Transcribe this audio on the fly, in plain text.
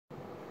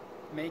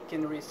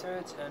making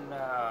research on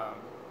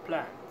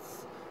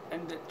plants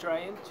and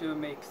trying to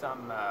make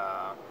some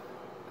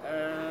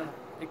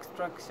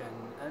extraction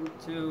and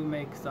to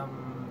make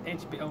some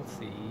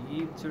HPLC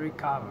to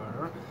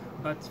recover,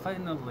 but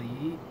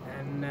finally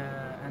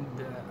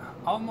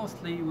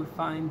almostly we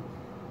find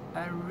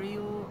a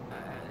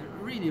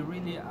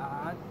really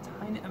a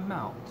tiny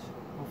amount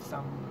of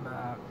some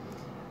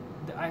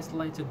the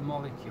isolated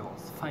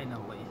molecules.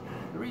 Finally,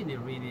 really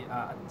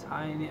a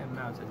tiny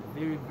amount, and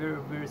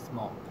very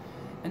small.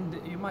 And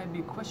you might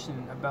be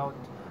questioning about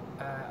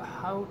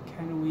how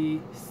can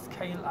we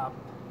scale up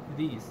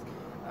these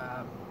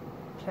uh,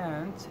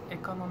 plants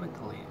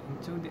economically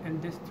into the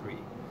industry.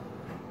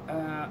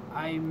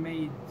 I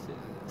made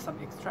some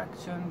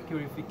extraction,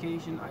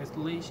 purification,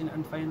 isolation,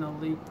 and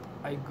finally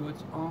I got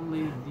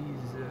only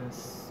these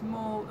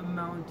small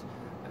amount.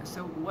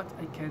 So what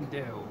I can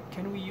do?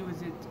 Can we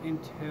use it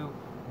into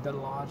the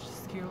large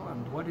scale?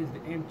 And what is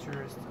the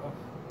interest of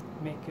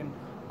making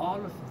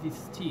all of these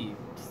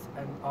steps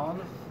and all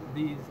of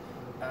these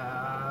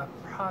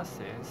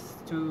process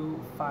to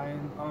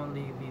find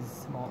only these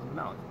small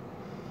amount?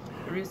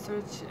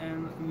 Research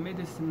in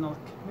medicinal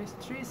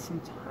chemistry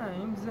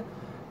sometimes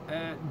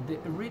the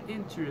real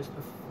interest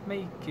of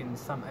making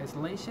some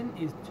isolation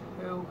is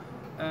to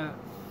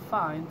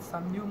find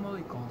some new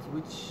molecules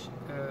which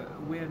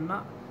were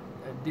not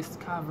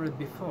discovered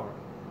before,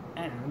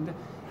 and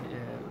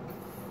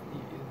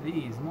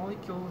these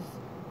molecules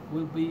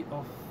will be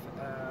of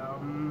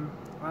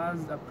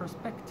as a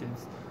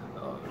perspectives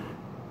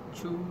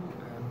to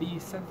be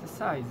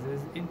synthesized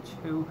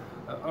into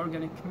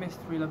organic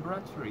chemistry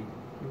laboratory.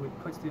 We will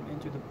put them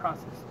into the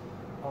process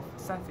of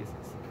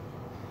synthesis,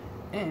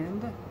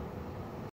 and